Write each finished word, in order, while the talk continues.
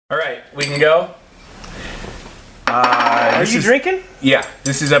All right, we can go. Are you drinking? Yeah,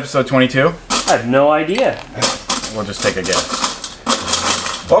 this is episode 22. I have no idea. We'll just take a guess.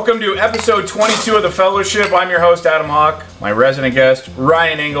 Welcome to episode 22 of The Fellowship. I'm your host, Jon Hauck. My resident guest,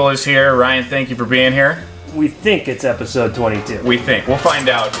 Ryan Engel, is here. Ryan, thank you for being here. We think it's episode 22. We think. We'll find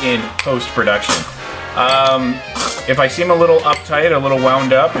out in post-production. If I seem a little uptight, a little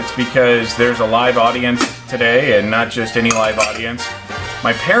wound up, it's because there's a live audience today, and not just any live audience.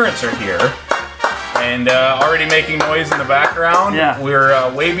 My parents are here, and already making noise in the background. Yeah.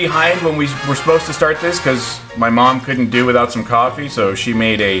 We're way behind when we were supposed to start this because my mom couldn't do without some coffee, so she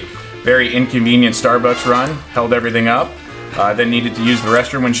made a very inconvenient Starbucks run, held everything up, then needed to use the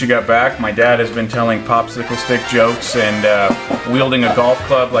restroom when she got back. My dad has been telling popsicle stick jokes and wielding a golf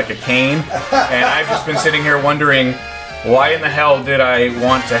club like a cane, and I've just been sitting here wondering, why in the hell did I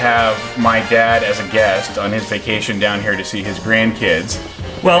want to have my dad as a guest on his vacation down here to see his grandkids?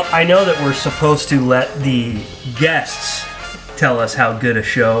 Well, I know that we're supposed to let the guests tell us how good a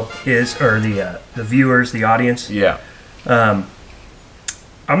show is, or the viewers, the audience. Yeah.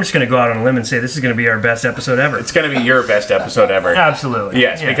 I'm just going to go out on a limb and say this is going to be our best episode ever. It's going to be your best episode ever. Absolutely.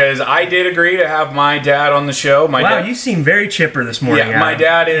 Yes, Yeah. because I did agree to have my dad on the show. My Wow, dad, you seem very chipper this morning. yeah, my Adam.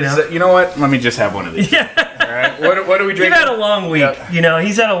 dad is, you know what? Let me just have one of these. Yeah. All right. What do we drink? You've had a long week. Yep. You know,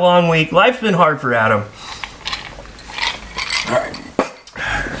 he's had a long week. Life's been hard for Adam. All right.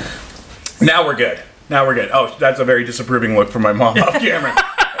 Now we're good. Now we're good. Oh, that's a very disapproving look from my mom off camera.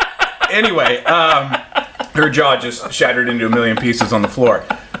 Anyway, her jaw just shattered into a million pieces on the floor.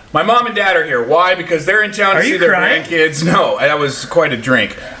 My mom and dad are here. Why? Because they're in town to see their crying? grandkids. No, that was quite a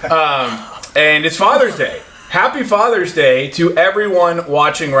drink. And it's Father's Day. Happy Father's Day to everyone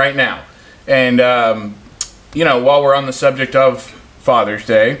watching right now. And, you know, while we're on the subject of Father's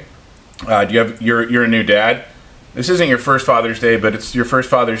Day, you're a new dad. This isn't your first Father's Day, but it's your first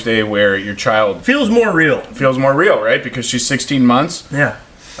Father's Day where your child Feels more real. feels more real, right? Because she's 16 months. Yeah.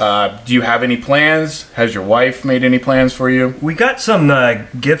 Do you have any plans? Has your wife made any plans for you? We got some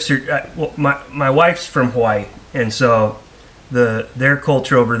gifts. Well, my wife's from Hawaii, and so their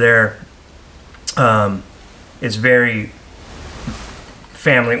culture over there is very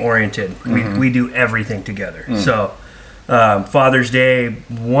family oriented. Mm-hmm. We do everything together. So Father's Day,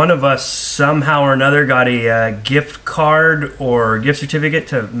 one of us somehow or another got a gift card or gift certificate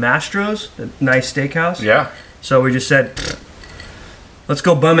to Mastro's, a nice steakhouse. Yeah. So we just said, let's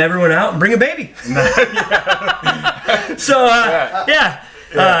go bum everyone out and bring a baby. So,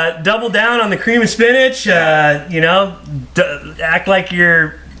 double down on the cream and spinach. You know, act like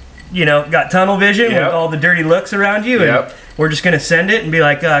you're, got tunnel vision with all the dirty looks around you. And we're just going to send it and be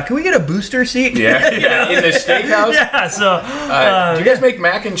like, can we get a booster seat? Yeah, in the steakhouse? Yeah, so... do you guys make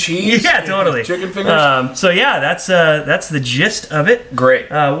mac and cheese? Yeah, totally. Chicken fingers? So, yeah, that's the gist of it.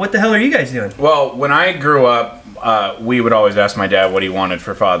 Great. What the hell are you guys doing? Well, when I grew up, we would always ask my dad what he wanted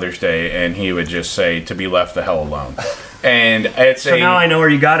for Father's Day, and he would just say to be left the hell alone. And it's So now I know where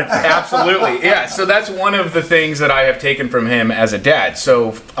you got it from. Absolutely, yeah. So that's one of the things that I have taken from him as a dad.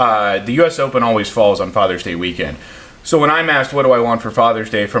 So the U.S. Open always falls on Father's Day weekend. So when I'm asked what do I want for Father's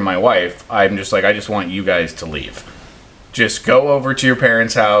Day from my wife, I'm just like, I just want you guys to leave. Just go over to your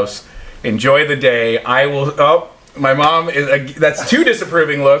parents' house, enjoy the day. I will. Oh, my mom is. That's two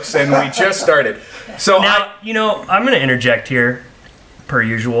disapproving looks, and we just started. So Now, I'm going to interject here, per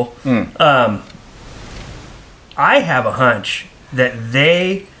usual. I have a hunch that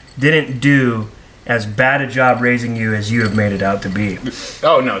they didn't do as bad a job raising you as you have made it out to be.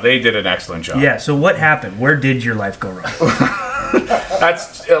 Oh no, they did an excellent job. Yeah. So what happened? Where did your life go wrong?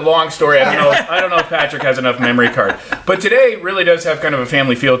 That's a long story. I don't know if Patrick has enough memory card. But today really does have kind of a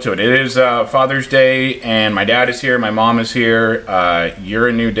family feel to it. It is Father's Day, and my dad is here, my mom is here, you're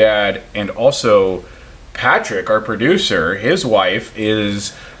a new dad, and also Patrick, our producer, his wife,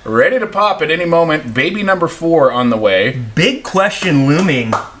 is ready to pop at any moment. Baby number 4 on the way. Big question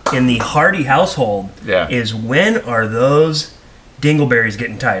looming in the Hardy household is when are those dingleberries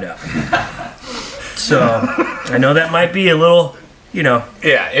getting tied up? So I know that might be a little...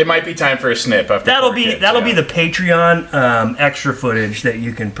 Yeah, it might be time for a snip after that'll 4 be kids, the Patreon extra footage that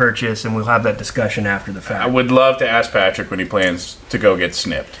you can purchase, and we'll have that discussion after the fact. I would love to ask Patrick when he plans to go get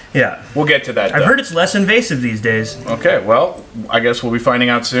snipped. Yeah, We'll get to that. I've heard it's less invasive these days. Okay, well, I guess we'll be finding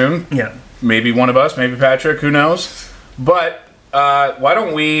out soon. Yeah, Maybe one of us, maybe Patrick, who knows? But why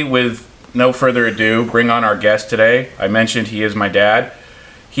don't we, with no further ado, bring on our guest today. I mentioned he is my dad.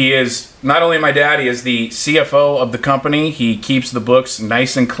 He is not only my dad, he is the CFO of the company. He keeps the books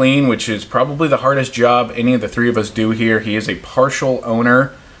nice and clean, which is probably the hardest job any of the three of us do here. He is a partial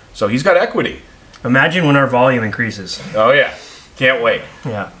owner, so he's got equity. imagine when our volume increases. Oh, yeah. Can't wait.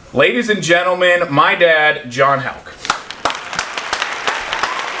 Yeah. Ladies and gentlemen, my dad, Jon Hauck.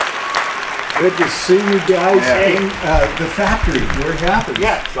 Good to see you guys in the factory where it happened.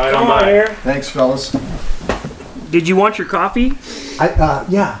 Yeah, come on here. Thanks, fellas. Did you want your coffee?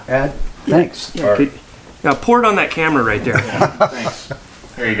 Ed, thanks. Yeah, now pour it on that camera right there. Thanks.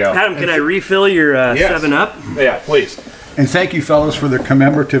 There you go. Adam, can I refill your 7-Up? Yeah, please. And thank you, fellas, for the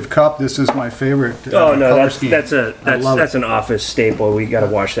commemorative cup. This is my favorite. Oh no, color scheme. that's an office staple. We got to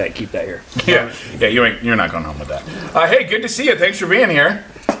wash that. Keep that here. Yeah. You're not going home with that. Hey, good to see you. Thanks for being here.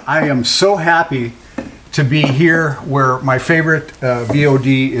 I am so happy to be here where my favorite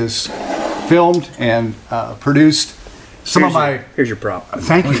VOD is filmed and produced. Here's your prop.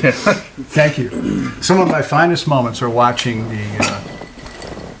 Thank you. Thank you. Some of my finest moments are watching the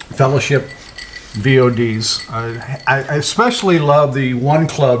Fellowship VODs. I especially love the One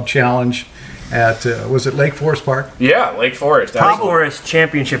Club Challenge at, was it Lake Forest Park? Yeah, Lake Forest. Lake Forest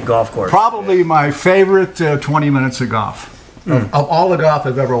Championship Golf Course. Probably my favorite 20 minutes of golf. Of all the golf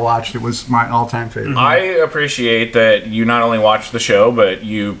I've ever watched, it was my all-time favorite. I appreciate that you not only watch the show, but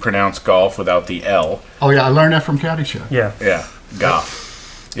you pronounce golf without the L. Oh yeah, I learned that from Caddyshack. Yeah. Yeah,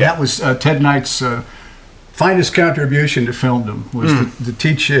 golf. That was Ted Knight's finest contribution to filmdom, was to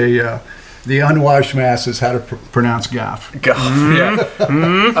teach the unwashed masses how to pronounce golf. Golf,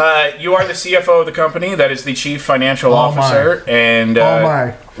 yeah. You are the CFO of the company. That is the Chief Financial Officer. And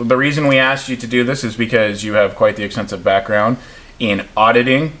the reason we asked you to do this is because you have quite the extensive background in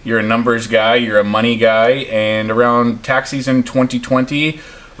auditing. You're a numbers guy. You're a money guy. And around tax season 2020,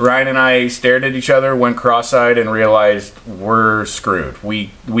 Ryan and I stared at each other, went cross-eyed, and realized we're screwed.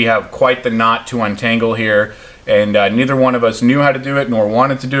 We have quite the knot to untangle here. And neither one of us knew how to do it, nor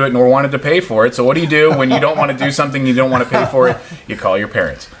wanted to do it, nor wanted to pay for it. So what do when you don't want to do something, you don't want to pay for it? You call your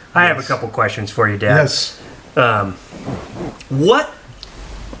parents. I have a couple questions for you, Dad. Yes. What,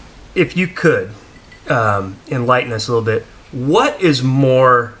 if you could enlighten us a little bit, what is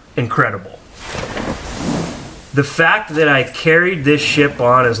more incredible? The fact that I carried this ship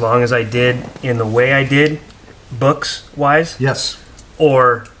on as long as I did in the way I did, books-wise? Yes.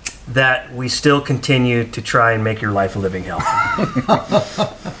 Or that we still continue to try and make your life a living hell?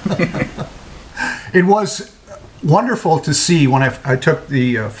 It was wonderful to see when I took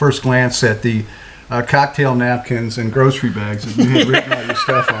the first glance at the cocktail napkins and grocery bags that you had written all your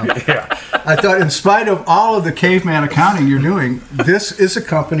stuff on. Yeah. I thought, in spite of all of the caveman accounting you're doing, this is a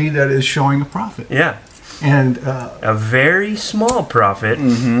company that is showing a profit. Yeah. And a very small profit.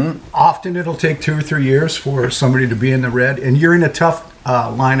 Often it'll take 2 or 3 years for somebody to be in the red, and you're in a tough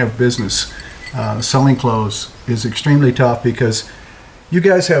line of business. Selling clothes is extremely tough because you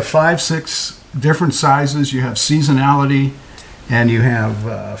guys have 5, 6 different sizes. You have seasonality, and you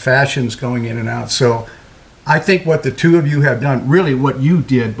have fashions going in and out. So I think what the two of you have done, really what you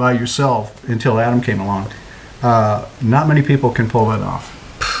did by yourself until Adam came along, not many people can pull that off.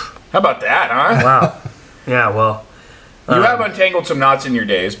 How about that, huh? Wow. Yeah, well. You have untangled some knots in your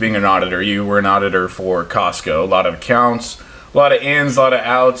days being an auditor. You were an auditor for Costco. A lot of accounts, a lot of ins, a lot of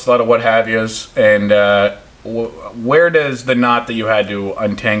outs, a lot of what have yous. And where does the knot that you had to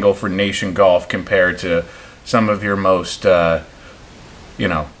untangle for Nation Golf compare to some of your most,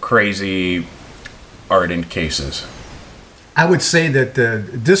 crazy ardent cases? I would say that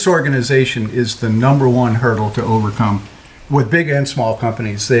disorganization is the number one hurdle to overcome with big and small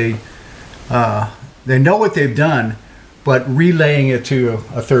companies. They know what they've done, but relaying it to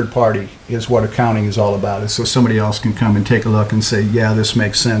a third party is what accounting is all about. So somebody else can come and take a look and say, yeah, this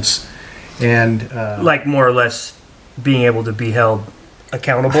makes sense. And like more or less being able to be held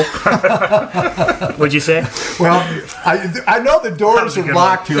accountable. What'd you say? Well, I know the doors are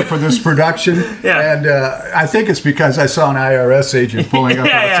locked here for this production, and I think it's because I saw an IRS agent pulling up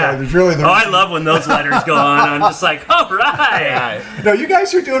outside. There's really I love when those letters go on. I'm just like, all right. No, you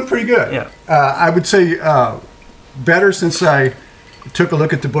guys are doing pretty good. Yeah. I would say better since I took a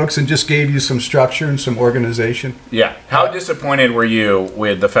look at the books and just gave you some structure and some organization. Yeah. How disappointed were you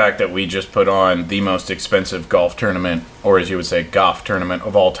with the fact that we just put on the most expensive golf tournament, or as you would say, golf tournament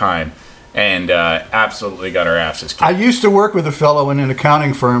of all time, and absolutely got our asses kicked? I used to work with a fellow in an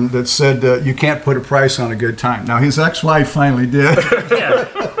accounting firm that said you can't put a price on a good time. Now, his ex-wife finally did. Yeah.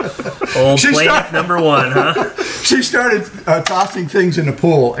 Old plaintiff number one, huh? She started tossing things in the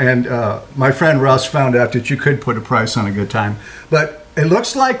pool, and my friend Russ found out that you could put a price on a good time. But it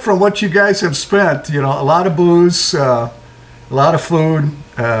looks like from what you guys have spent, a lot of booze, a lot of food,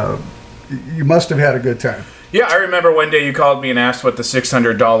 you must have had a good time. Yeah, I remember one day you called me and asked what the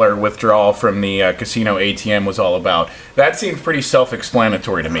 $600 withdrawal from the casino ATM was all about. That seemed pretty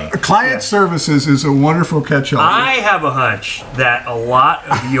self-explanatory to me. Client services is a wonderful catch-all. I have a hunch that a lot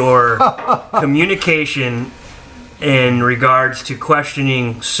of your communication in regards to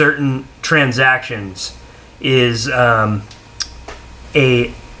questioning certain transactions is a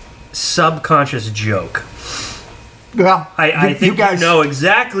subconscious joke. Well, I think you know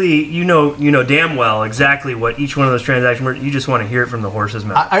exactly, you know damn well exactly what each one of those transactions were. You just want to hear it from the horse's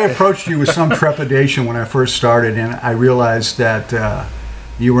mouth. I approached you with some trepidation when I first started, and I realized that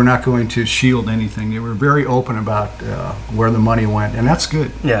you were not going to shield anything. You were very open about where the money went, and that's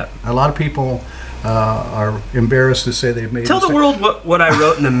good. Yeah. A lot of people are embarrassed to say they've made. Tell the world what I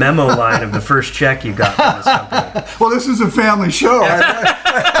wrote in the memo line of the first check you got from this company. Well, this is a family show.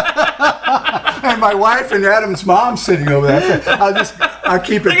 And my wife and Adam's mom sitting over there. I'll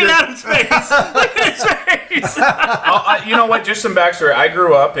keep it. Look at Adam's face. Look at his face. You know what? Just some backstory. I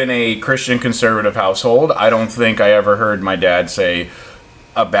grew up in a Christian conservative household. I don't think I ever heard my dad say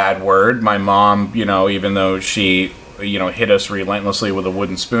a bad word. My mom, even though she, hit us relentlessly with a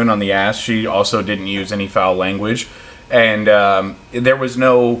wooden spoon on the ass, she also didn't use any foul language. And there was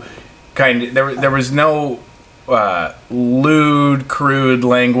no there was no lewd, crude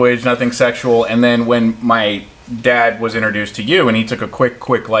language, nothing sexual. And then when my dad was introduced to you and he took a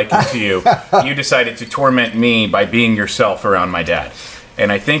quick liking to you, you decided to torment me by being yourself around my dad. And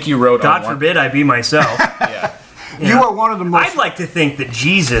I think you wrote God forbid I be myself. Yeah. You are one of the most... I'd like to think that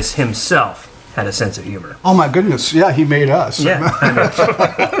Jesus himself had a sense of humor. Oh my goodness. Yeah, he made us. Yeah.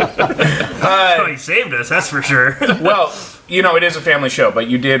 He saved us, that's for sure. Well, it is a family show, but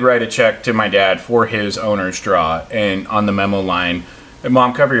you did write a check to my dad for his owner's draw, and on the memo line,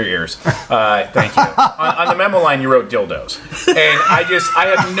 Mom, cover your ears. Thank you. On the memo line, you wrote dildos, and I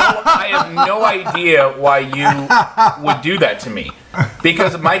have no idea why you would do that to me,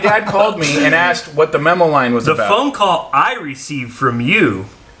 because my dad called me and asked what the memo line was about. The phone call I received from you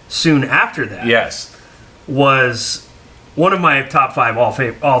soon after that, yes, was one of my top 5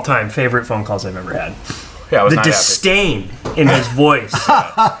 all-time favorite phone calls I've ever had. Yeah, I was the not disdain in his voice.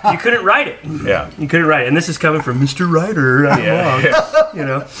 You couldn't write it. Yeah. You couldn't write it. And this is coming from Mr. Writer.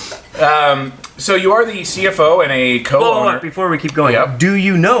 So you are the CFO and a co-owner. Before we keep going, Yep. Do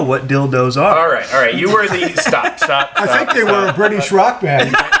you know what dildos are? All right. You were the... Stop. I think they were a British rock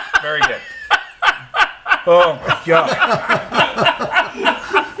band. Very good. Oh, my God.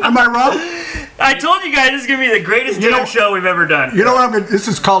 Am I wrong? I told you guys this is going to be the greatest damn show we've ever done. You know what? This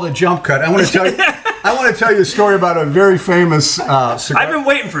is called a jump cut. I want to tell you a story about a very famous cigar. I've been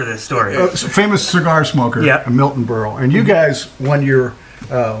waiting for this story. Famous cigar smoker, Milton Berle. And you guys, when you're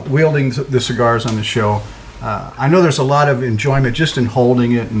wielding the cigars on the show, I know there's a lot of enjoyment just in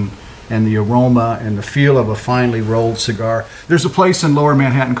holding it and the aroma and the feel of a finely rolled cigar. There's a place in Lower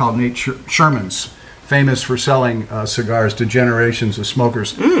Manhattan called Nate Sherman's, famous for selling cigars to generations of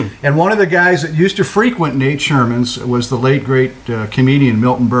smokers. And one of the guys that used to frequent Nate Sherman's was the late, great comedian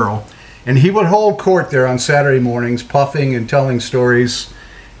Milton Berle. And he would hold court there on Saturday mornings, puffing and telling stories.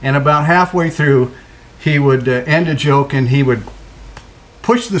 And about halfway through, he would end a joke and he would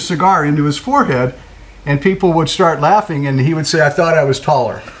push the cigar into his forehead, and people would start laughing, and he would say, "I thought I was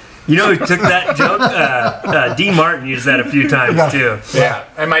taller." You know who took that joke? D. Martin used that a few times, too. Yeah,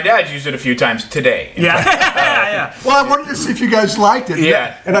 and my dad used it a few times today. Yeah. Well, I wanted to see if you guys liked it.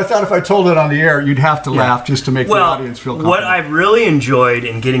 Yeah. And I thought if I told it on the air, you'd have to laugh just to make the audience feel comfortable. What I've really enjoyed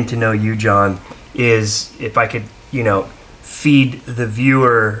in getting to know you, John, is if I could, feed the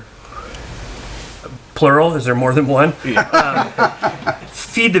viewer... Plural? Is there more than one? Yeah.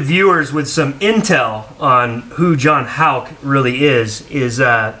 Feed the viewers with some intel on who Jon Hauck really is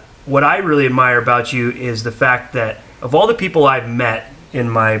what I really admire about you is the fact that of all the people I've met in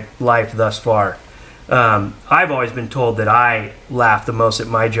my life thus far, I've always been told that I laugh the most at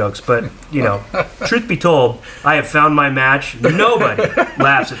my jokes, but, truth be told, I have found my match. Nobody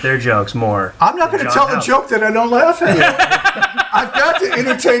laughs at their jokes more. I'm not going to tell a joke that I don't laugh at. I've got to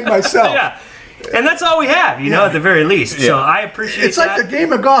entertain myself. Yeah. And that's all we have, at the very least. Yeah. So I appreciate It's like the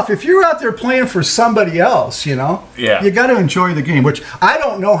game of golf. If you're out there playing for somebody else, you got to enjoy the game, which I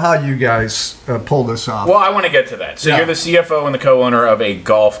don't know how you guys pull this off. Well, I want to get to that. So you're the CFO and the co-owner of a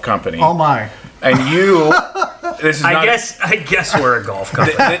golf company. Oh, my. And you... This is I guess we're a golf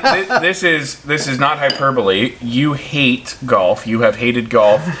company. This is not hyperbole. You hate golf. You have hated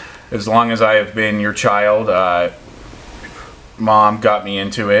golf as long as I have been your child. Mom got me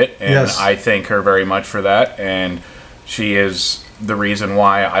into it, and I thank her very much for that, and she is the reason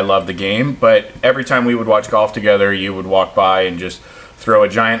why I love the game. But every time we would watch golf together, you would walk by and just throw a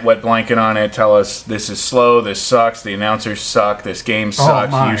giant wet blanket on it, tell us this is slow, this sucks, the announcers suck, this game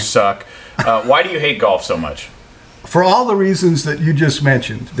sucks, you suck. Why do you hate golf so much? For all the reasons that you just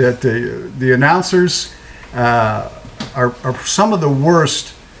mentioned, that the announcers are some of the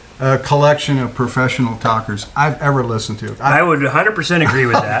worst collection of professional talkers I've ever listened to. I would 100% agree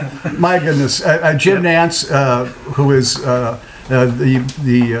with that. My goodness, Jim Nantz, who is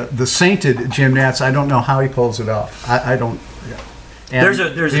the sainted Jim Nantz, I don't know how he pulls it off. I don't. Yeah.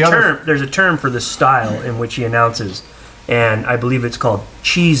 There's a term for the style in which he announces, and I believe it's called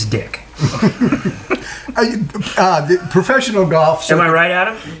cheese dick. The professional golf. Am I right,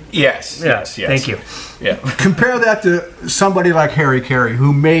 Adam? Yes. Yes. Thank you. Yeah. Compare that to somebody like Harry Carey,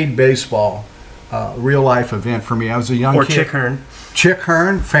 who made baseball a real life event for me. I was a young kid. Or Chick Hearn. Chick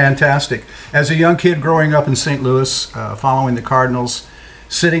Hearn, fantastic. As a young kid growing up in St. Louis, following the Cardinals,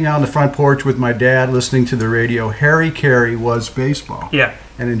 sitting on the front porch with my dad, listening to the radio, Harry Carey was baseball. Yeah.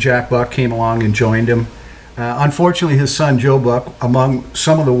 And then Jack Buck came along and joined him. Unfortunately, his son Joe Buck, among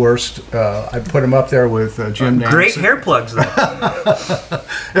some of the worst, I put him up there with Jim Nantz. Great hair plugs, though.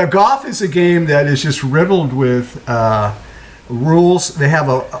 Now, golf is a game that is just riddled with rules. They have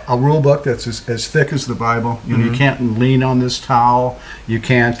a rule book that's as thick as the Bible. You know, you can't lean on this towel. You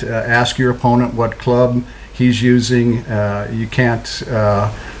can't ask your opponent what club he's using. You can't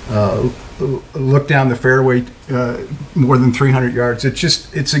look down the fairway more than 300 yards.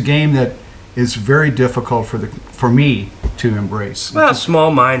 It's a game that is very difficult for me to embrace. Well,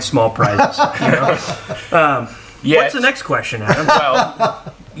 small minds, small prizes. You know? What's the next question, Adam?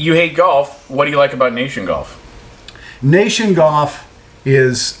 Well, you hate golf. What do you like about Nation Golf? Nation Golf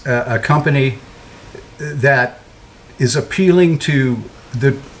is a company that is appealing to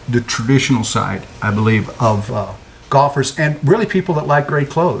the traditional side, I believe, of golfers and really people that like great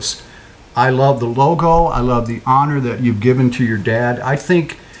clothes. I love the logo. I love the honor that you've given to your dad. I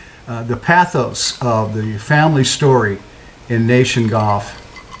think the pathos of the family story in Nation Golf,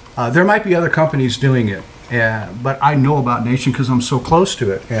 there might be other companies doing it, but I know about Nation because I'm so close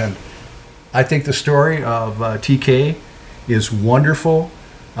to it. And I think the story of TK is wonderful.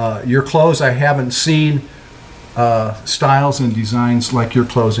 Your clothes, I haven't seen styles and designs like your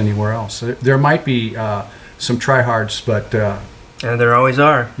clothes anywhere else. There might be some tryhards, but and there always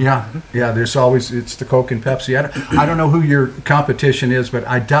are. Yeah. There's always, it's the Coke and Pepsi. I don't know who your competition is, but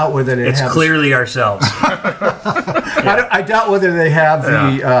I doubt whether they have. It's clearly ourselves. I doubt whether they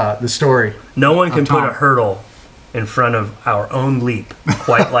have the story. No one can put a hurdle in front of our own leap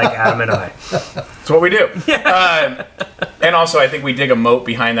quite like Adam and I. That's what we do. And also, I think we dig a moat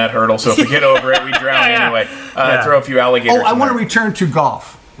behind that hurdle, so if we get over it, we drown anyway. Throw a few alligators. I want to return to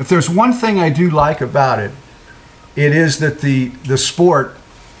golf. If there's one thing I do like about it, it is that the sport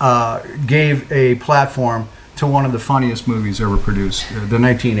gave a platform to one of the funniest movies ever produced, the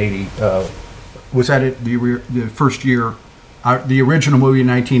 1980. Was that it? The first year, the original movie in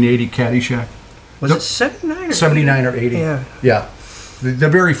 1980, Caddyshack. Was it 79 or 79 or 80? Yeah. The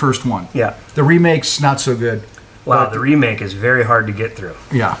very first one. Yeah. The remake's not so good. Wow, the remake is very hard to get through.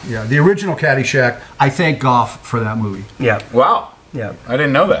 Yeah. The original Caddyshack, I thank golf for that movie. Yeah. Wow. Yeah. I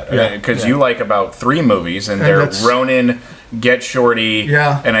didn't know that. Because you like about 3 movies, and they're Ronin, Get Shorty,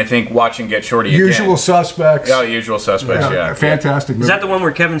 and I think watching Get Shorty Usual Suspects. Oh, Usual Suspects, Fantastic movie. Is that the one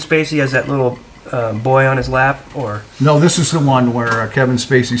where Kevin Spacey has that little boy on his lap? Or no, this is the one where Kevin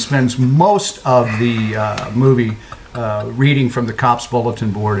Spacey spends most of the movie reading from the cops'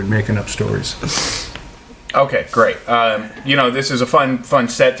 bulletin board and making up stories. Okay, great. This is a fun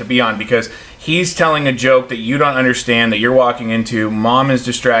set to be on because he's telling a joke that you don't understand, that you're walking into. Mom is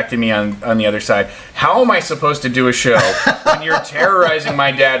distracting me on the other side. How am I supposed to do a show when you're terrorizing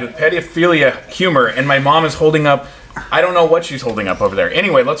my dad with pedophilia humor and my mom is holding up, I don't know what she's holding up over there.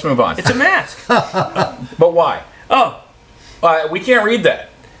 Anyway, let's move on. It's a mask. But why? Oh. We can't read that.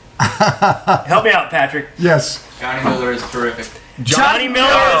 Help me out, Patrick. Yes. Johnny Miller is terrific. Johnny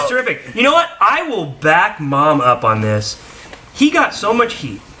Miller is terrific. You know what? I will back Mom up on this. He got so much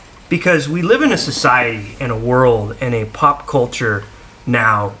heat because we live in a society and a world and a pop culture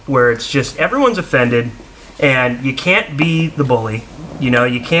now where it's just everyone's offended and you can't be the bully. You know,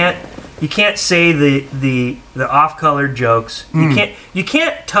 you can't say the off-color jokes. You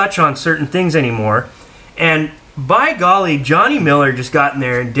can't touch on certain things anymore. And by golly, Johnny Miller just got in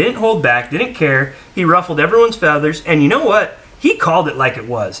there and didn't hold back, didn't care. He ruffled everyone's feathers, and you know what? He called it like it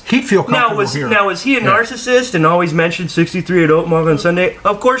was. He'd feel comfortable here. Now, was he a narcissist and always mentioned 63 at Oatmog on Sunday?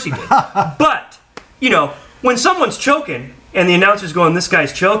 Of course he did. But, when someone's choking and the announcer's going, this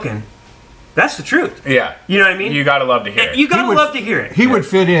guy's choking, that's the truth. Yeah. You know what I mean? You gotta love to hear it. You gotta love to hear it. He would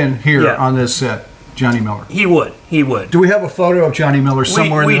fit in here on this set Johnny Miller? He would. He would. Do we have a photo of Johnny Miller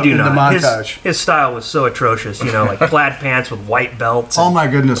somewhere we in do the not. montage? His style was so atrocious, like plaid pants with white belts. Oh my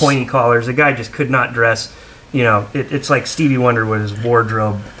goodness. Pointy collars. The guy just could not dress. It's like Stevie Wonder with his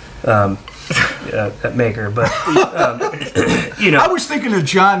wardrobe maker. But I was thinking of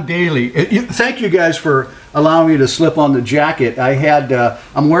John Daly. Thank you guys for allowing me to slip on the jacket. I had.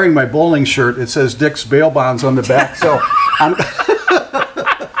 I'm wearing my bowling shirt. It says Dick's Bail Bonds on the back. So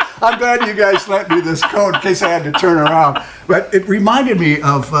I'm glad you guys lent me this coat in case I had to turn around. But it reminded me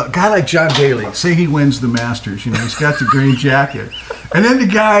of a guy like John Daly. Say he wins the Masters. He's got the green jacket. And then the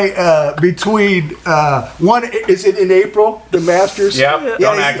guy between is it in April, the Masters? Yep.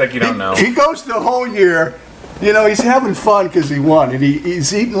 Don't act like you don't know. He goes the whole year. He's having fun because he won. And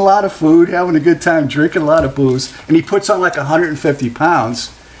he's eating a lot of food, having a good time, drinking a lot of booze. And he puts on like 150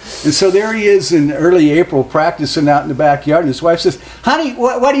 pounds. And so there he is in early April practicing out in the backyard. And his wife says, honey,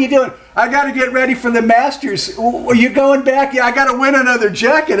 what are you doing? I got to get ready for the Masters. Are you going back? Yeah, I got to win another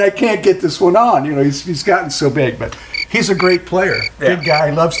jacket. I can't get this one on. He's gotten so big. But he's a great player. Yeah. Big guy,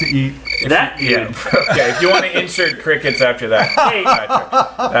 loves to eat. Okay, if you want to insert crickets after that, Hey.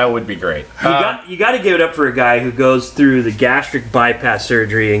 that would be great. You got to give it up for a guy who goes through the gastric bypass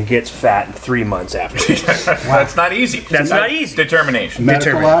surgery and gets fat in 3 months after. That's not easy. That's not easy. Determination.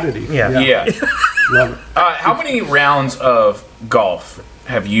 Medical oddity. Yeah. Love it. How many rounds of golf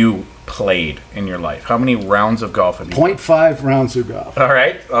have you played in your life? How many rounds of golf have you played? 0.5 rounds of golf. All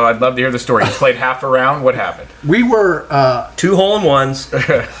right. I'd love to hear the story. You played half a round. What happened? We were 2 hole-in-ones,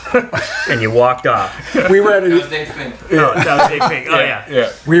 and you walked off. we were at That was an Dave Fink. No, that was Dave Fink. Oh, yeah.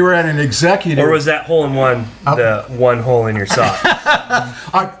 Yeah. we were at an executive. Or was that hole-in-one the one hole in your sock?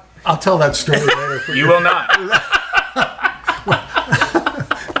 I'll tell that story later. For You will not.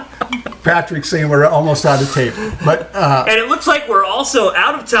 Patrick saying we're almost out of tape, but And it looks like we're also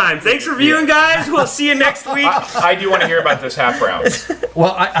out of time. Thanks for viewing, guys. We'll see you next week. I do want to hear about this half round.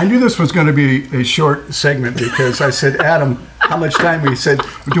 well, I knew this was going to be a short segment because I said, Adam, how much time? He said,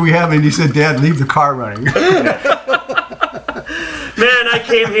 do we have? And he said, Dad, leave the car running. Man, I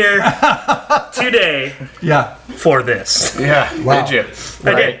came here today Yeah. for this. Yeah. Wow. Did you?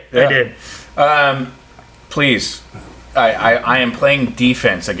 I did. Yeah. I did. Please. I am playing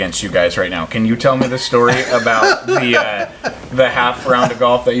defense against you guys right now. Can you tell me the story about the half round of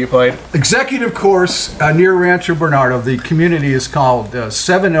golf that you played? Executive course near Rancho Bernardo. The community is called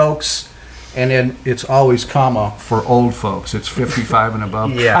Seven Oaks, and then it's always comma for old folks. It's 55 and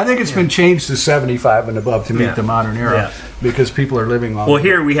above. Yeah. I think it's been changed to 75 and above to meet Yeah. the modern era Yeah. because people are living on. Well,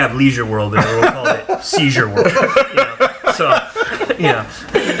 here we have Leisure World, and we'll call it Seizure World.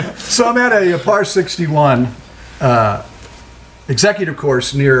 So I'm at a par 61 executive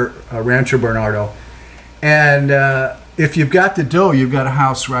course near Rancho Bernardo, and if you've got the dough, you've got a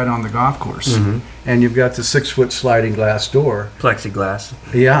house right on the golf course, and you've got the 6-foot sliding glass door. Plexiglass.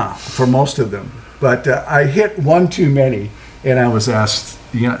 Yeah, for most of them. But I hit one too many, and I was asked,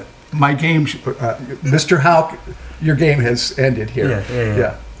 my game, Mr. Hauck, your game has ended here.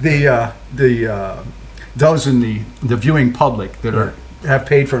 Yeah. Those in the viewing public that have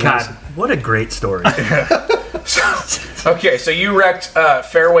paid for God, this. what a great story. Okay, so you wrecked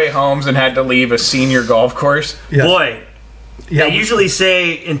Fairway Homes and had to leave a senior golf course. Yeah. Boy, Yeah, they usually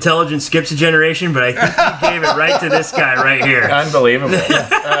say intelligence skips a generation, but I think you gave it right to this guy right here. Unbelievable.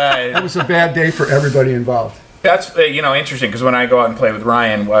 that was a bad day for everybody involved. That's interesting because when I go out and play with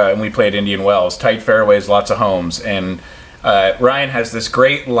Ryan, and we play at Indian Wells, tight fairways, lots of homes, and Ryan has this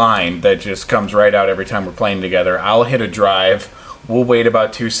great line that just comes right out every time we're playing together. I'll hit a drive. We'll wait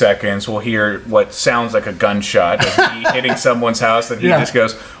about 2 seconds. We'll hear what sounds like a gunshot of me hitting someone's house. And he just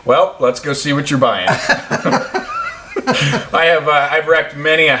goes, "Well, let's go see what you're buying." I've wrecked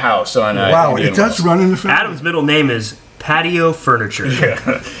many a house on. Wow, Indian it does Wells. run in the family. Adam's middle name is Patio Furniture.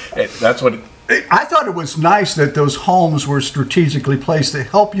 That's what. I thought it was nice that those homes were strategically placed to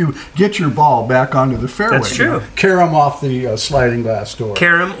help you get your ball back onto the fairway. That's true. Carry them off the sliding glass door.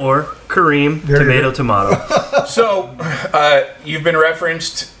 Karim or Kareem, There you go. tomato. So, you've been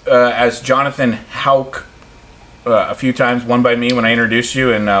referenced as Jonathan Hauck a few times. One by me when I introduced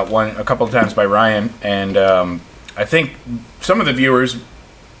you, and a couple of times by Ryan. And I think some of the viewers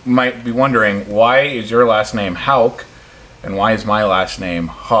might be wondering, why is your last name Hauck, and why is my last name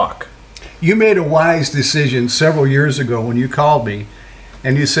Hawk? You made a wise decision several years ago when you called me,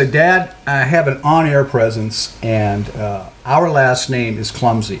 and you said, "Dad, I have an on-air presence, and our last name is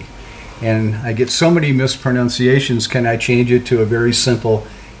clumsy, and I get so many mispronunciations. Can I change it to a very simple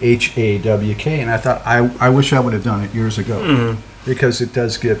H-A-W-K?" And I thought, I wish I would have done it years ago, because it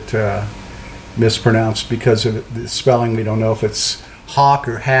does get mispronounced because of the spelling. We don't know if it's Hawk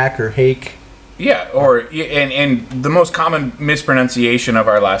or Hack or Hake. Yeah, and the most common mispronunciation of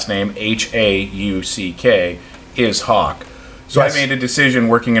our last name, Hauck, is Hauck. So yes. I made a decision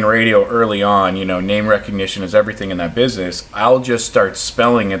working in radio early on, name recognition is everything in that business. I'll just start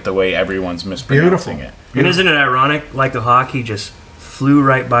spelling it the way everyone's mispronouncing it. And isn't it ironic, like a Hawk, he just flew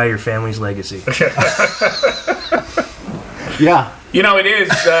right by your family's legacy? Yeah.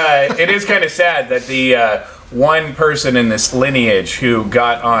 It is kind of sad that the one person in this lineage who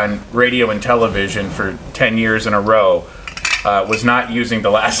got on radio and television for 10 years in a row was not using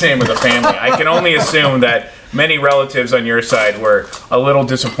the last name of the family. I can only assume that many relatives on your side were a little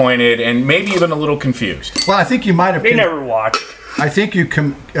disappointed and maybe even a little confused. Well, I think you might have... They never watched. I think you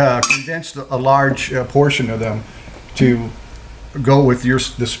condensed a large portion of them to go with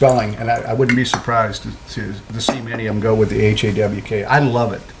the spelling, and I wouldn't be surprised to see many of them go with the Hawk. I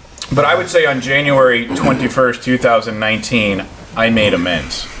love it. But I would say on January 21st, 2019, I made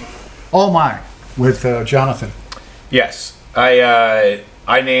amends. Oh my, with Jonathan. Yes. I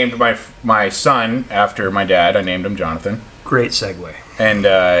named my son after my dad. I named him Jonathan. Great segue. And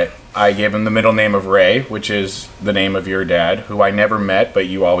I gave him the middle name of Ray, which is the name of your dad, who I never met, but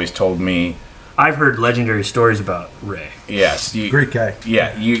you always told me. I've heard legendary stories about Ray. Yes. Great guy.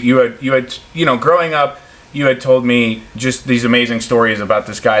 Yeah. You had growing up, you had told me just these amazing stories about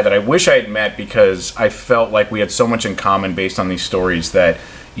this guy that I wish I had met because I felt like we had so much in common based on these stories that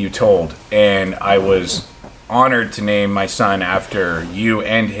you told. And I was honored to name my son after you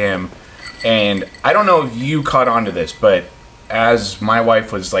and him. And I don't know if you caught on to this, but as my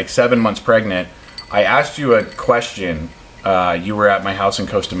wife was like 7 months pregnant, I asked you a question. You were at my house in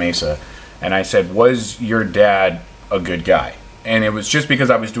Costa Mesa, and I said, was your dad a good guy? And it was just because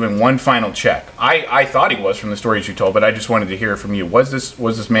I was doing one final check. I thought he was from the stories you told, but I just wanted to hear from you. Was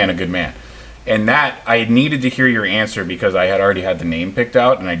this man a good man? And that, I needed to hear your answer because I had already had the name picked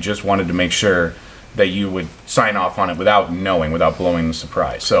out, and I just wanted to make sure that you would sign off on it without blowing the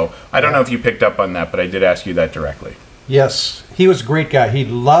surprise. So I don't know if you picked up on that, but I did ask you that directly. Yes, he was a great guy. He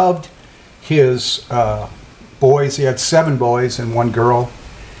loved his boys. He had 7 boys and 1 girl.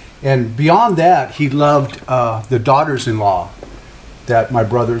 And beyond that, he loved the daughters-in-law that my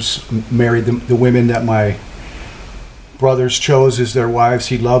brothers married, the women that my brothers chose as their wives.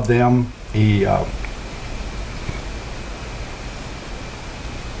 He loved them. He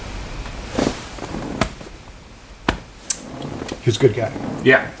was a good guy.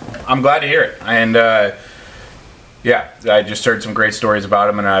 Yeah, I'm glad to hear it. And I just heard some great stories about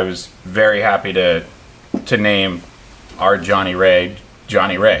him, and I was very happy to name our Johnny Ray,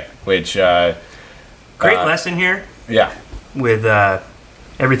 which... great lesson here. Yeah. With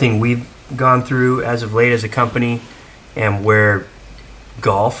everything we've gone through as of late as a company and where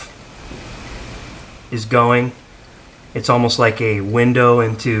golf is going. It's almost like a window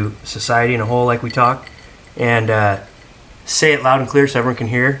into society in a whole, like we talk. And say it loud and clear so everyone can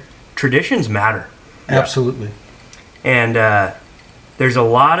hear. Traditions matter. Absolutely. And there's a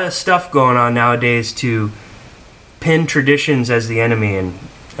lot of stuff going on nowadays to pin traditions as the enemy, and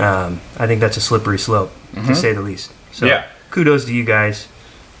I think that's a slippery slope, to say the least. So kudos to you guys.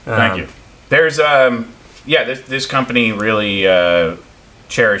 Thank you. There's this company really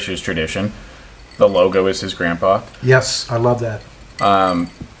cherishes tradition. The logo is his grandpa. Yes, I love that.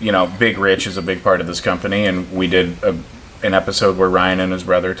 Big Rich is a big part of this company, and we did an episode where Ryan and his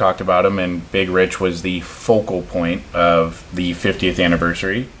brother talked about him, and Big Rich was the focal point of the 50th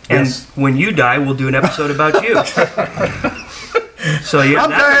anniversary. And when you die, we'll do an episode about you. So yeah, I'm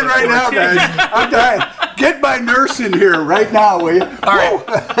dying right now, guys. I'm dying. Get my nurse in here right now, will you? All right.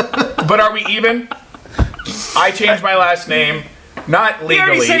 But are we even? I changed my last name. Not legally. He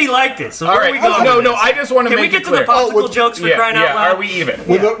already said he liked it. So all right. No. I just want to make it clear. Can we get to the popsicle jokes for crying out loud? Are we even?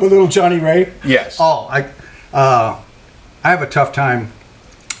 With little Johnny Ray? Yes. Oh, I have a tough time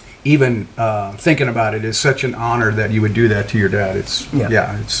even thinking about it. It's such an honor that you would do that to your dad.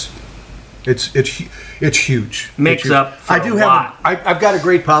 It's huge. Makes up for a lot. I've got a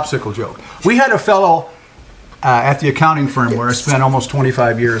great popsicle joke. We had a fellow at the accounting firm where I spent almost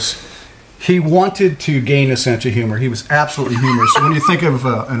 25 years. He wanted to gain a sense of humor. He was absolutely humorous. So when you think of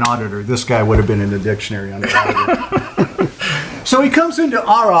an auditor, this guy would have been in the dictionary under auditor. So he comes into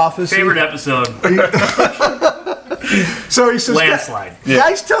our office. Favorite episode. So he says, landslide.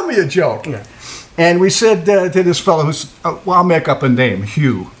 Guys, tell me a joke. Yeah. And we said to this fellow who's, I'll make up a name,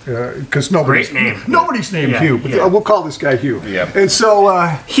 Hugh, because nobody's named Hugh, but we'll call this guy Hugh. Yeah. And so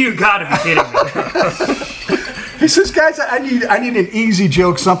Hugh, gotta be kidding me. He says, guys, I need an easy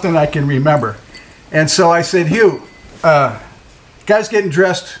joke, something I can remember. And so I said, Hugh, guys getting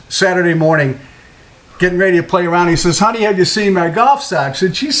dressed Saturday morning, getting ready to play around. He says, honey, have you seen my golf socks?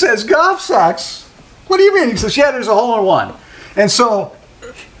 And she says, golf socks? What do you mean? He says, yeah, there's a hole in one. And so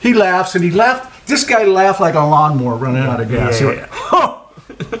he laughs, and he laughed. This guy laughed like a lawnmower running out of gas. He went,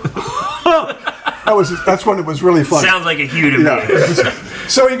 that's when it was really funny. Sounds like a Hugh to me.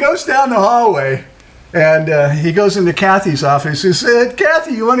 So he goes down the hallway, and he goes into Kathy's office. He said,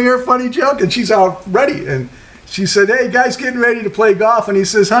 Kathy, you want to hear a funny joke? And she's all ready. And she said, hey, guys, getting ready to play golf. And he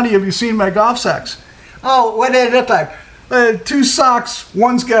says, honey, have you seen my golf socks? Oh, what did it look like? 2 socks,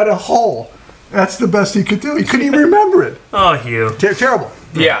 one's got a hole. That's the best he could do. He couldn't even remember it. Oh, Hugh. Terrible.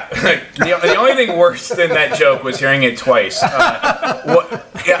 Yeah. The only thing worse than that joke was hearing it twice.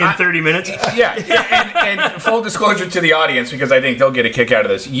 In 30 minutes? Yeah. And full disclosure to the audience, because I think they'll get a kick out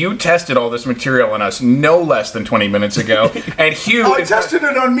of this. You tested all this material on us no less than 20 minutes ago. And Hugh... I tested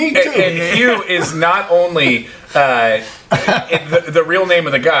it on me, too. And Hugh is not only the real name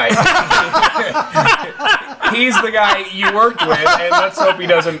of the guy. He's the guy you worked with, and let's hope he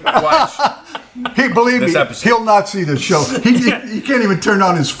doesn't watch... Believe me, he'll not see the show. He can't even turn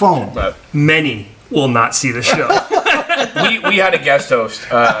on his phone. Many will not see the show. we had a guest host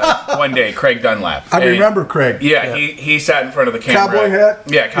one day, Craig Dunlap. I remember Craig. Yeah, he sat in front of the camera. Cowboy hat?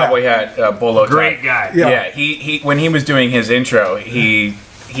 Yeah, cowboy hat, bolo tie. Great guy. Yeah, he when he was doing his intro, he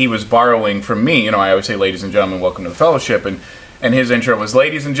was borrowing from me. You know, I always say, ladies and gentlemen, welcome to the fellowship. And his intro was,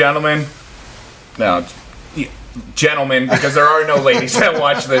 ladies and gentlemen, no, gentlemen, because there are no ladies that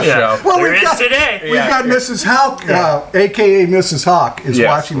watch this show. Well, there is today. We've got Mrs. Hauck, a.k.a. Mrs. Hauck, is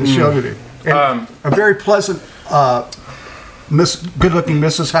watching the show today. And a very pleasant, good-looking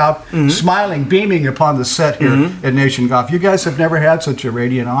Mrs. Hauck, smiling, beaming upon the set here at Nation Golf. You guys have never had such a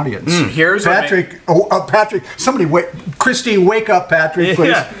radiant audience. Here's Patrick, Patrick, somebody Christine, wake up, Patrick,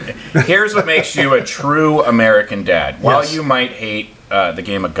 please. Here's what makes you a true American dad. While you might hate the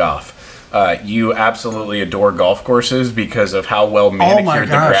game of golf, you absolutely adore golf courses because of how well manicured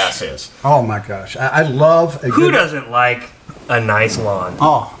the grass is. Oh my gosh, I love. Who doesn't like a nice lawn?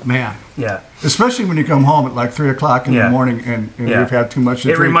 Oh man, yeah. Especially when you come home at like 3 o'clock in the morning and you've had too much to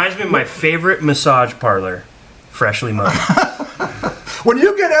drink. It reminds me of my favorite massage parlor, freshly mowed. When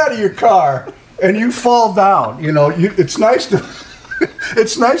you get out of your car and you fall down, you know it's nice to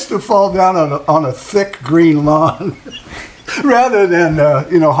fall down on a thick green lawn. Rather than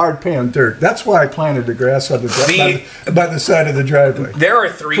hard pan dirt. That's why I planted the grass on by the side of the driveway. There are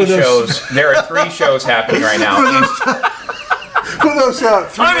 3 shows. There are 3 shows happening right now.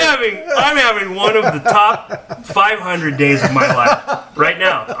 I'm having one of the top 500 days of my life right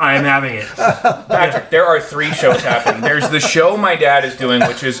now. I am having it. Patrick, there are 3 shows happening. There's the show my dad is doing,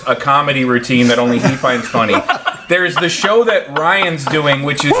 which is a comedy routine that only he finds funny. There's the show that Ryan's doing,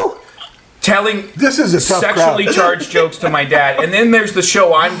 which is telling sexually charged jokes to my dad. And then there's the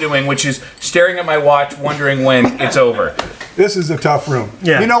show I'm doing, which is staring at my watch, wondering when it's over. This is a tough room.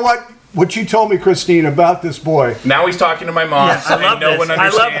 Yeah. You know what you told me, Christine, about this boy. Now he's talking to my mom. Yes, I love no this. one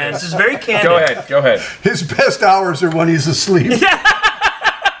understands. I love this. This is very candid. Go ahead. His best hours are when he's asleep.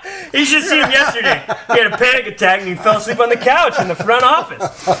 You should see him yesterday. He had a panic attack and he fell asleep on the couch in the front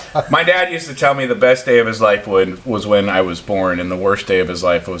office. My dad used to tell me the best day of his life was when I was born, and the worst day of his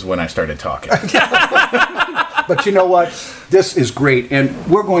life was when I started talking. But you know what? This is great, and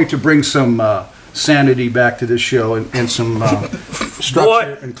we're going to bring some sanity back to this show and some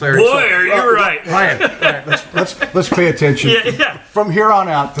structure and clarity. Boy, are you right. Ryan, let's pay attention. Yeah. From here on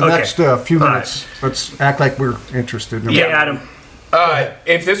out, the next few minutes, let's act like we're interested. Yeah, Adam.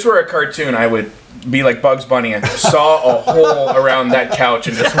 If this were a cartoon, I would be like Bugs Bunny and saw a hole around that couch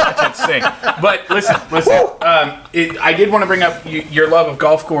and just watch it sink. But listen. I did want to bring up your love of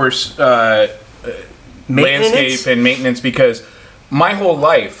golf course landscape and maintenance, because my whole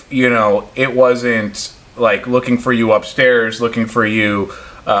life, it wasn't like looking for you upstairs, looking for you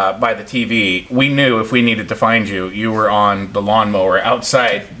by the TV. We knew if we needed to find you, you were on the lawnmower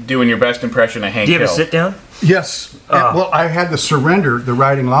outside doing your best impression of Hank Hill. Do you have a sit down? Yes. Well, I had to surrender the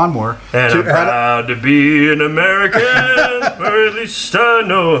riding lawnmower. And I'm proud to be an American, or at least I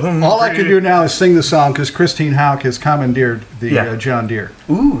know I'm all I can do now is sing the song, because Christine Hauck has commandeered the John Deere.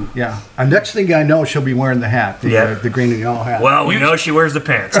 Ooh. Yeah. Next thing I know, she'll be wearing the hat, the green and yellow hat. Well, we know she wears the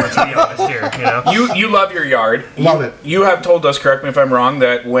pants. Let's be honest here. You love your yard. Love it. You have told us, correct me if I'm wrong,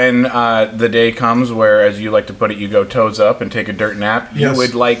 that when the day comes where, as you like to put it, you go toes up and take a dirt nap, you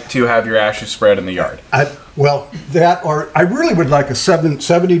would like to have your ashes spread in the yard. I really would like a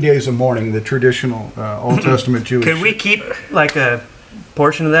 70 days a morning, the traditional Old Testament Jewish. Could we keep like a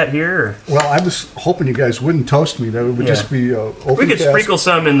portion of that here? Or? Well, I was hoping you guys wouldn't toast me. That would just be open. We could sprinkle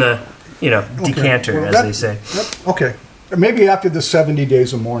some in the, decanter, as they say. Yep. Okay. maybe after the 70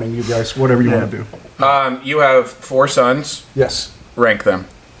 days of mourning, you guys, whatever you want to do. You have 4 sons. Yes. Rank them.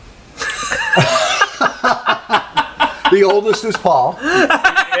 The oldest is Paul.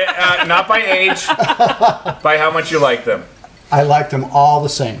 Not by age, by how much you like them. I like them all the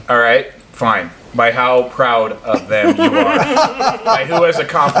same. All right, fine. By how proud of them you are. By who has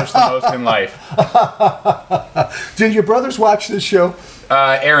accomplished the most in life. Did your brothers watch this show?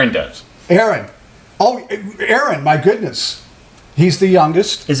 Aaron does. Aaron. Oh, Aaron, my goodness. He's the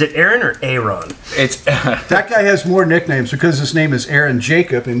youngest. Is it Aaron or Aaron? It's That guy has more nicknames because his name is Aaron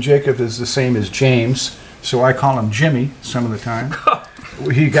Jacob, and Jacob is the same as James, so I call him Jimmy some of the time.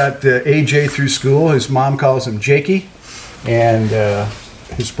 He got AJ through school. His mom calls him Jakey, and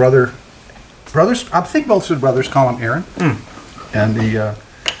his brothers, I think both of his brothers call him Aaron. And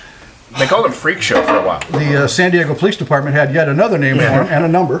they called him Freak Show for a while. the San Diego Police Department had yet another name for him and a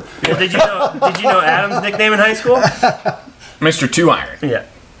number. Well, did you know Adam's nickname in high school? Mr. Two Iron. Yeah.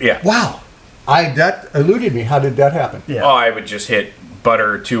 Yeah. Wow. That eluded me. How did that happen? Yeah. Oh, I would just hit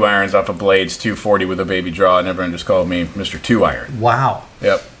butter 2 irons off of blades 240 with a baby draw, and everyone just called me Mr. Two Iron. Wow.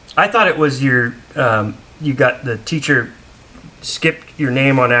 Yep. I thought it was your you got the teacher skipped your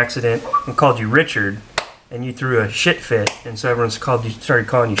name on accident and called you Richard, and you threw a shit fit, and so everyone started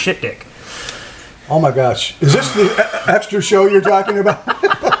calling you Shit Dick. Oh my gosh. Is this the extra show you're talking about?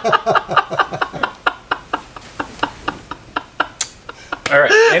 All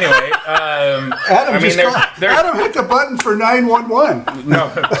right. Anyway, Adam Adam hit the button for 911. No.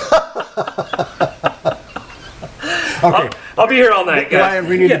 Okay. I'll be here all night, guys. Ryan,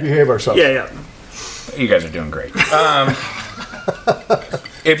 we need to behave ourselves. Yeah. You guys are doing great.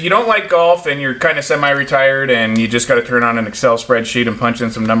 If you don't like golf and you're kind of semi-retired and you just got to turn on an Excel spreadsheet and punch in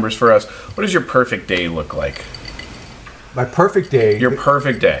some numbers for us, what does your perfect day look like? My perfect day. Your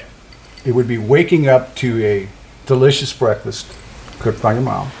perfect day. It would be waking up to a delicious breakfast cooked by your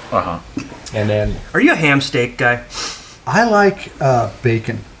mom. Uh-huh. And then Are you a ham steak guy? I like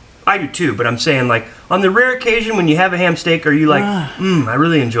bacon. I do too, but I'm saying, like, on the rare occasion when you have a ham steak, are you like, I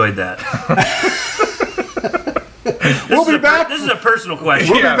really enjoyed that? We'll be back. This is a personal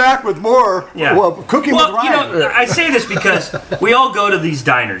question. We'll be back with more cooking with Ryan. I say this because we all go to these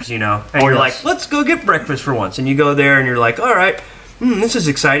diners, and you're like, let's go get breakfast for once. And you go there and you're like, all right, this is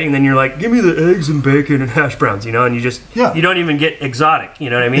exciting. And then you're like, give me the eggs and bacon and hash browns, and you just, you don't even get exotic, you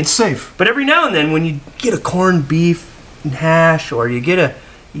know what I mean? It's safe. But every now and then when you get a corned beef and hash, or you get a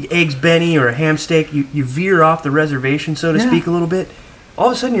eggs Benny or a ham steak, you veer off the reservation, so to speak, a little bit. All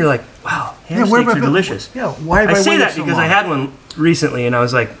of a sudden you're like, wow, ham steaks are delicious. Yeah, why have I say waited that so because long? I had one recently and I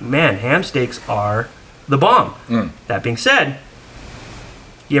was like, man, ham steaks are the bomb. That being said,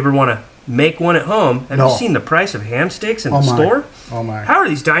 you ever want to make one at home? Have you seen the price of ham steaks in the store? Oh my. How are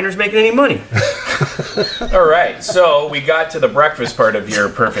these diners making any money? All right, so we got to the breakfast part of your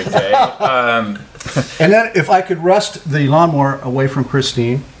perfect day. And then if I could rest the lawnmower away from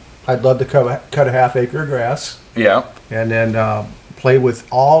Christine, I'd love to cut a half acre of grass. Yeah. And then play with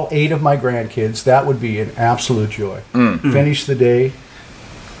all 8 of my grandkids. That would be an absolute joy. Finish the day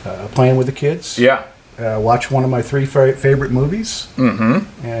playing with the kids. Yeah. Watch one of my 3 favorite movies.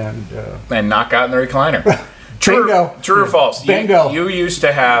 Mm-hmm. And knock out in the recliner. Bingo. True or false? Bingo. You used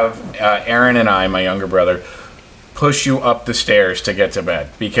to have Aaron and I, my younger brother, push you up the stairs to get to bed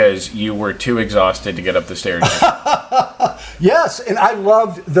because you were too exhausted to get up the stairs. Yes, and I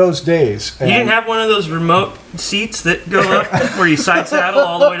loved those days. You didn't have one of those remote seats that go up where you side saddle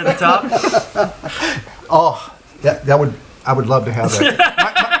all the way to the top? Oh, I would love to have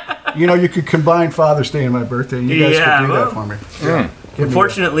that. You could combine Father's Day and my birthday. You guys could do that for me. Yeah.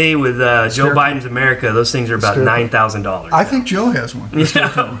 Unfortunately, with Joe Biden's America, those things are about $9,000. I think Joe has one.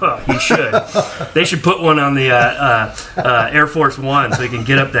 Yeah, well, he should. They should put one on the Air Force One so he can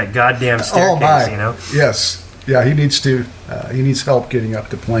get up that goddamn staircase. Yes. Yeah, he needs to. He needs help getting up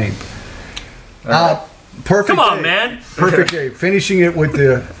the plane. Perfect. Come on, day. man. Perfect day. Finishing it with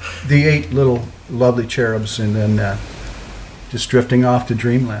the 8 little lovely cherubs, and then just drifting off to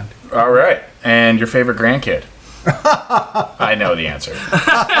dreamland. All right, and your favorite grandkid? I know the answer.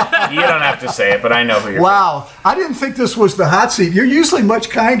 You don't have to say it, but I know who you're. Wow, I didn't think this was the hot seat. You're usually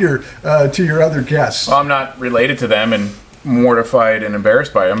much kinder to your other guests. Well, I'm not related to them and mortified and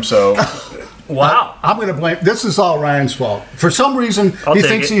embarrassed by them, so. Wow. I'm going to blame. This is all Ryan's fault. For some reason, he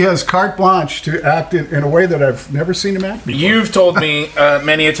thinks he has carte blanche to act in a way that I've never seen him act before. You've told me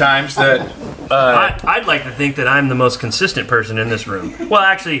many a times that. I'd like to think that I'm the most consistent person in this room. Well,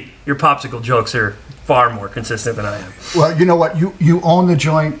 actually, your popsicle jokes are far more consistent than I am. Well, you know what? You own the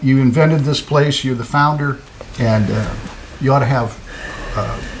joint. You invented this place. You're the founder, and you ought to have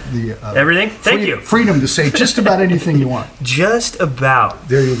everything. Thank you. Freedom to say just about anything you want. Just about.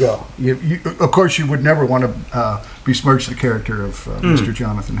 There you go. Of course, you would never want to besmirch the character of Mr.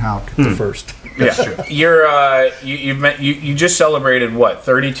 Jonathan Hauck, the first. Yeah. You just celebrated what?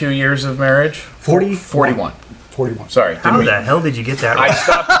 32 years of marriage? 41. 41. Sorry. How the hell did you get that right?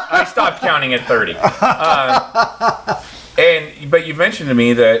 I stopped counting at 30. But you mentioned to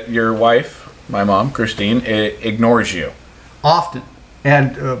me that your wife, my mom, Christine, ignores you. Often.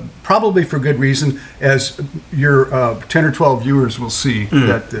 And probably for good reason, as your 10 or 12 viewers will see,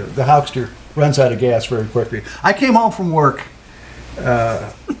 that the Hauckster runs out of gas very quickly. I came home from work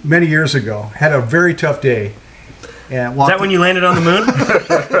many years ago, had a very tough day. And is that when you landed on the moon?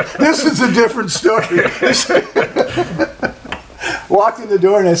 This is a different story. Walked in the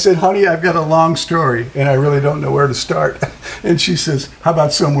door and I said, honey, I've got a long story and I really don't know where to start. And she says, how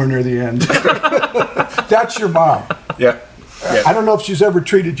about somewhere near the end? That's your mom. Yeah. I don't know if she's ever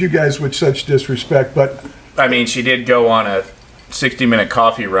treated you guys with such disrespect, but... I mean, she did go on a 60-minute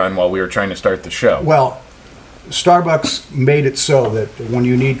coffee run while we were trying to start the show. Well, Starbucks made it so that when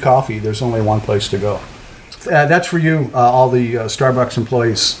you need coffee, there's only one place to go. That's for you, all the Starbucks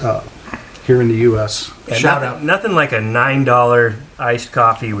employees here in the U.S. Shout out. Nothing like a $9 iced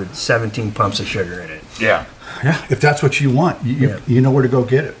coffee with 17 pumps of sugar in it. Yeah. Yeah, if that's what you want, you know where to go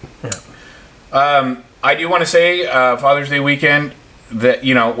get it. Yeah. I do want to say Father's Day weekend that,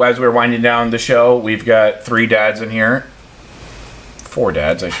 as we're winding down the show, we've got 3 dads in here. 4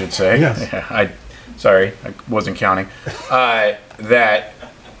 dads, I should say. Yes. Sorry, I wasn't counting. That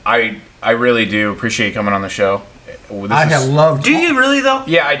I really do appreciate coming on the show. I have loved... Do you really, though?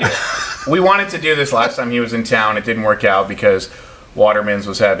 Yeah, I do. We wanted to do this last time he was in town. It didn't work out because Waterman's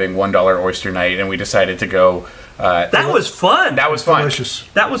was having $1 oyster night, and we decided to go... that was fun. That was fun. Delicious.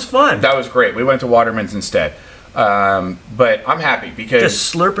 That was fun. That was great. We went to Waterman's instead. But I'm happy because...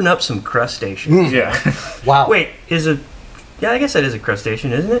 Just slurping up some crustaceans. Yeah. Wow. Wait, yeah, I guess that is a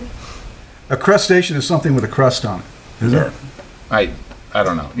crustacean, isn't it? A crustacean is something with a crust on it, isn't it? I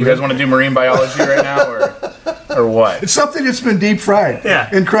don't know. You guys want to do marine biology right now, or what? It's something that's been deep fried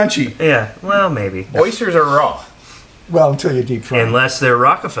and crunchy. Yeah, well, maybe. Oysters are raw. Well, until you deep fry them. Unless they're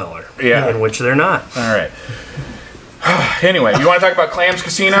Rockefeller. Yeah. In which they're not. All right. Anyway, you want to talk about Clams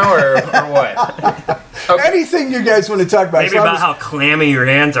Casino or what? Okay. Anything you guys want to talk about. Maybe about how clammy your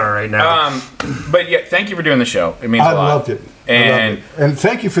hands are right now. But yeah, thank you for doing the show. It means a lot. I loved it. And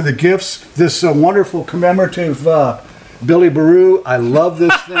thank you for the gifts. This wonderful commemorative Billy Baru. I love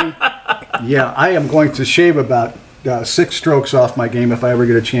this thing. Yeah, I am going to shave about 6 strokes off my game if I ever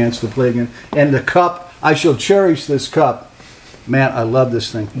get a chance to play again. And the cup, I shall cherish this cup. Man, I love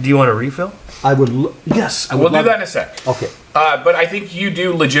this thing. Do you want a refill? I would. Yes, I would. We'll do that in a sec. Okay. But I think you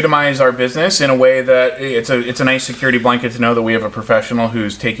do legitimize our business in a way that it's a nice security blanket to know that we have a professional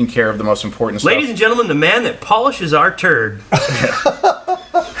who's taking care of the most important stuff. Ladies and gentlemen, the man that polishes our turd.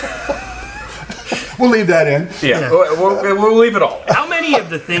 We'll leave that in. Yeah. We'll leave it all. How many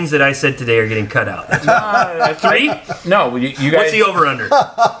of the things that I said today are getting cut out? 3? No, you guys. What's the over/under?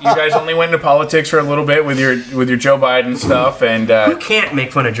 You guys only went into politics for a little bit with your Joe Biden stuff, and you can't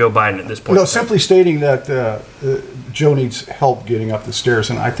make fun of Joe Biden at this point. No, simply stating that Joe needs help getting up the stairs,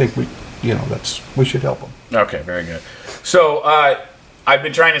 and I think we should help him. Okay, very good. So I've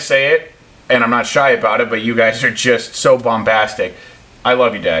been trying to say it, and I'm not shy about it, but you guys are just so bombastic. I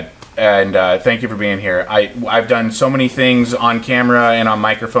love you, Dad. And thank you for being here. I've done so many things on camera and on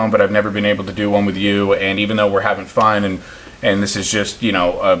microphone, but I've never been able to do one with you. And even though we're having fun and this is just a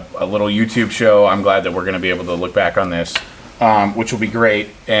little YouTube show, I'm glad that we're going to be able to look back on this, which will be great.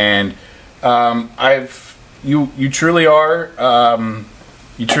 And you truly are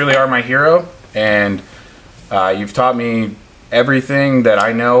my hero, and you've taught me everything that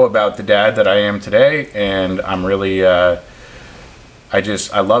I know about the dad that I am today, and I'm really.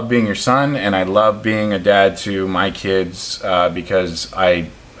 I love being your son, and I love being a dad to my kids because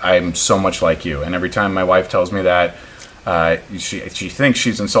I'm so much like you. And every time my wife tells me that, she thinks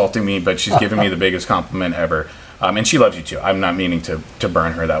she's insulting me, but she's giving me the biggest compliment ever. And she loves you too. I'm not meaning to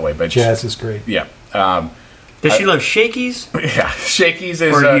burn her that way, but Jazz is great. Yeah. Does she love Shakey's? Yeah, Shakey's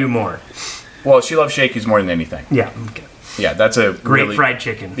is. Or you more? Well, she loves Shakey's more than anything. Yeah. Okay. Yeah, that's a great really, fried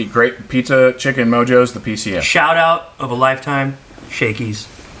chicken. The great pizza chicken Mojo's, the PCM. Shout out of a lifetime. Shakey's.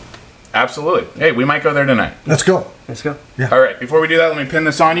 Absolutely. Hey, we might go there tonight. Let's go. Let's go. Yeah. All right. Before we do that, let me pin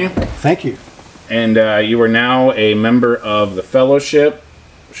this on you. Thank you. And you are now a member of the fellowship.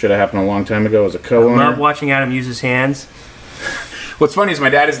 Should have happened a long time ago as a co-owner. I love watching Adam use his hands. What's funny is my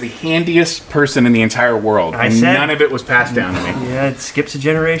dad is the handiest person in the entire world. None of it was passed down to me. Yeah, it skips a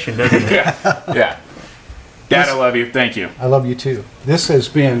generation, doesn't it? Yeah. Dad, I love you. Thank you. I love you too. This has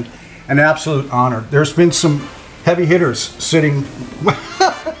been an absolute honor. There's been some heavy hitters sitting.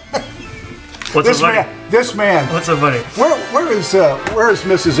 What's so funny? This man. What's so funny? Where is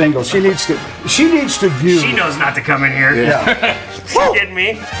Mrs. Ingalls? She needs to view. She knows not to come in here. Yeah. You kidding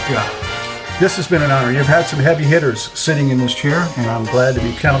me? Yeah. This has been an honor. You've had some heavy hitters sitting in this chair, and I'm glad to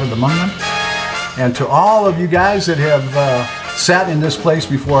be counted among them. And to all of you guys that have sat in this place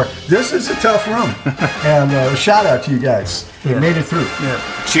before, this is a tough room. And shout out to you guys. You made it through.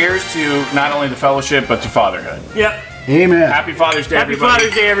 Yeah. Cheers to not only the fellowship, but to fatherhood. Yep. Amen. Happy Father's Day, Happy everybody.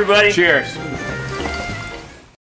 Father's Day, everybody. Cheers.